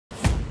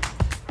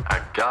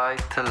Guide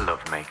to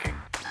Lovemaking.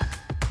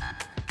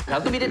 How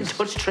come you didn't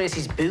touch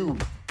Tracy's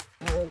boob?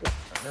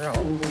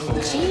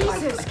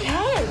 Jesus,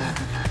 Ken!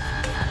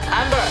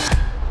 Amber,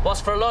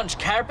 what's for lunch?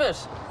 Carpet?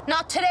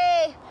 Not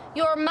today.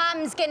 Your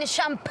mum's getting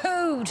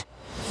shampooed.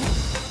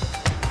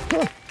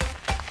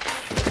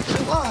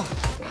 Oh,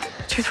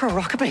 do you throw a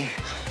rock at me?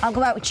 I'll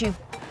go out with you.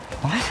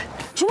 What?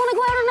 Do you want to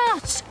go out or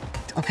not?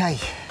 Okay.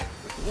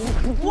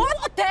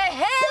 What the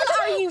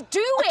hell are you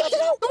doing?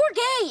 You're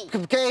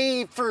gay.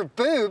 Gay for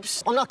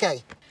boobs? I'm not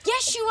gay.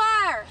 Yes, you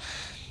are.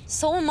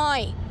 So am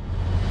I.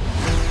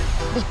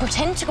 We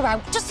pretend to go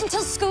out just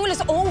until school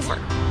is over.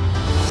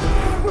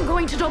 We're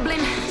going to Dublin.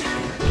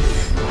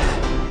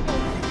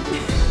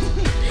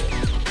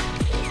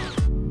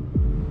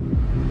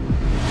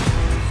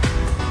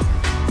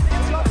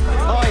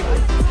 Hi.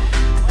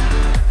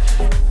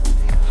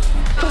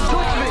 Don't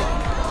touch me.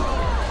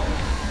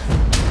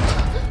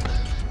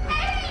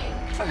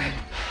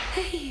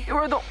 Hey,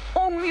 you're the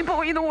only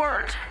boy in the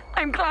world.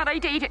 I'm glad I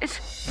dated.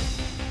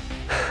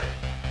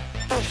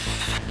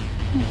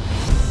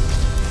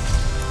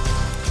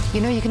 You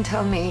know you can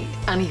tell me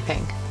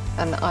anything,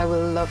 and I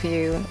will love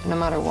you no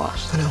matter what.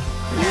 I know.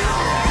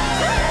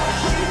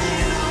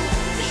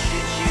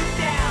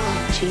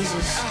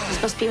 Jesus,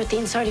 this must be what the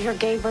inside of your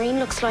gay brain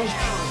looks like.